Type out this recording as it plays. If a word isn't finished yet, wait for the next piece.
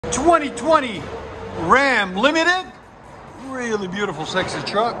2020 Ram Limited. Really beautiful, sexy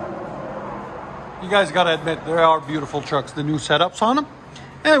truck. You guys gotta admit, there are beautiful trucks, the new setups on them.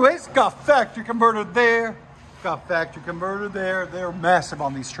 Anyways, got factory converter there. Got factory converter there. They're massive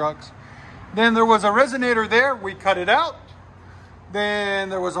on these trucks. Then there was a resonator there. We cut it out. Then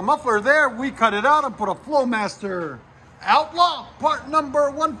there was a muffler there. We cut it out and put a FLOWMASTER Outlaw, part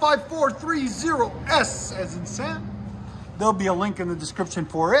number 15430S as in Sam. There'll be a link in the description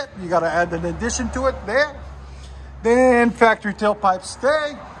for it. You got to add an addition to it there. Then factory tailpipe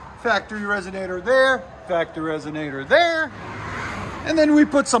stay, factory resonator there, factory resonator there. And then we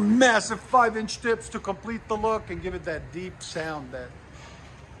put some massive 5-inch tips to complete the look and give it that deep sound that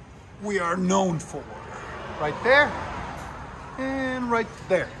we are known for. Right there and right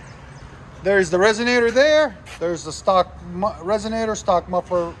there. There's the resonator there. There's the stock resonator, stock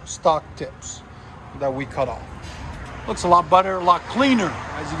muffler, stock tips that we cut off. Looks a lot better, a lot cleaner,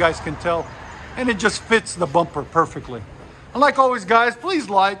 as you guys can tell. And it just fits the bumper perfectly. And like always, guys, please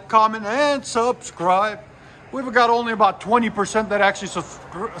like, comment, and subscribe. We've got only about 20% that actually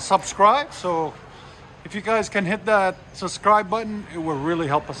subscribe. So if you guys can hit that subscribe button, it will really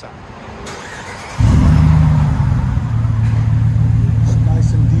help us out. It's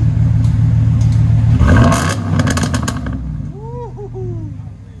nice and deep.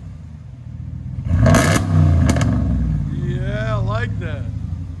 Yeah, I like that.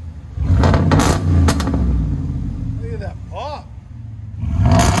 Look at that pop.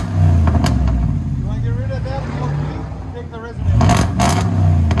 You want to get rid of that? Take the resonator.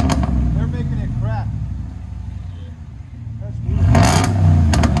 They're making it crack. That's weird.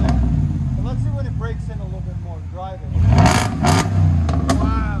 But let's see when it breaks in a little bit more. Drive it.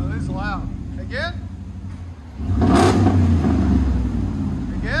 Wow, this is loud. Again?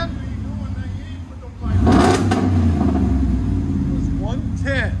 Again? It was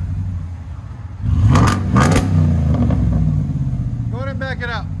 110. Go ahead and back it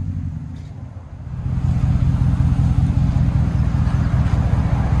out.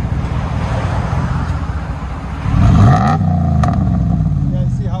 Yeah,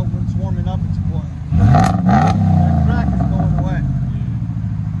 see how when it's warming up, it's blood. That crack is going away.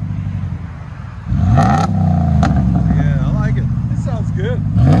 Yeah, I like it. It sounds good.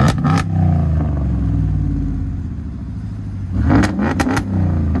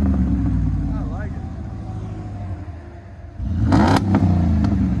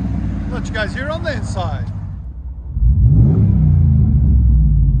 Let you guys hear on the inside.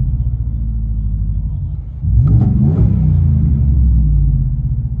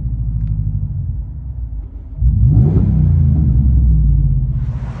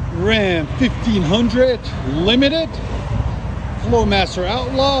 Ram 1500 Limited, FLOWMASTER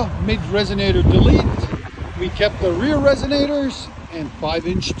Outlaw, mid resonator delete. We kept the rear resonators and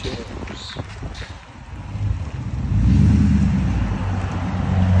 5-inch tips.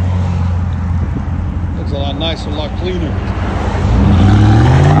 Looks a lot nicer, a lot cleaner.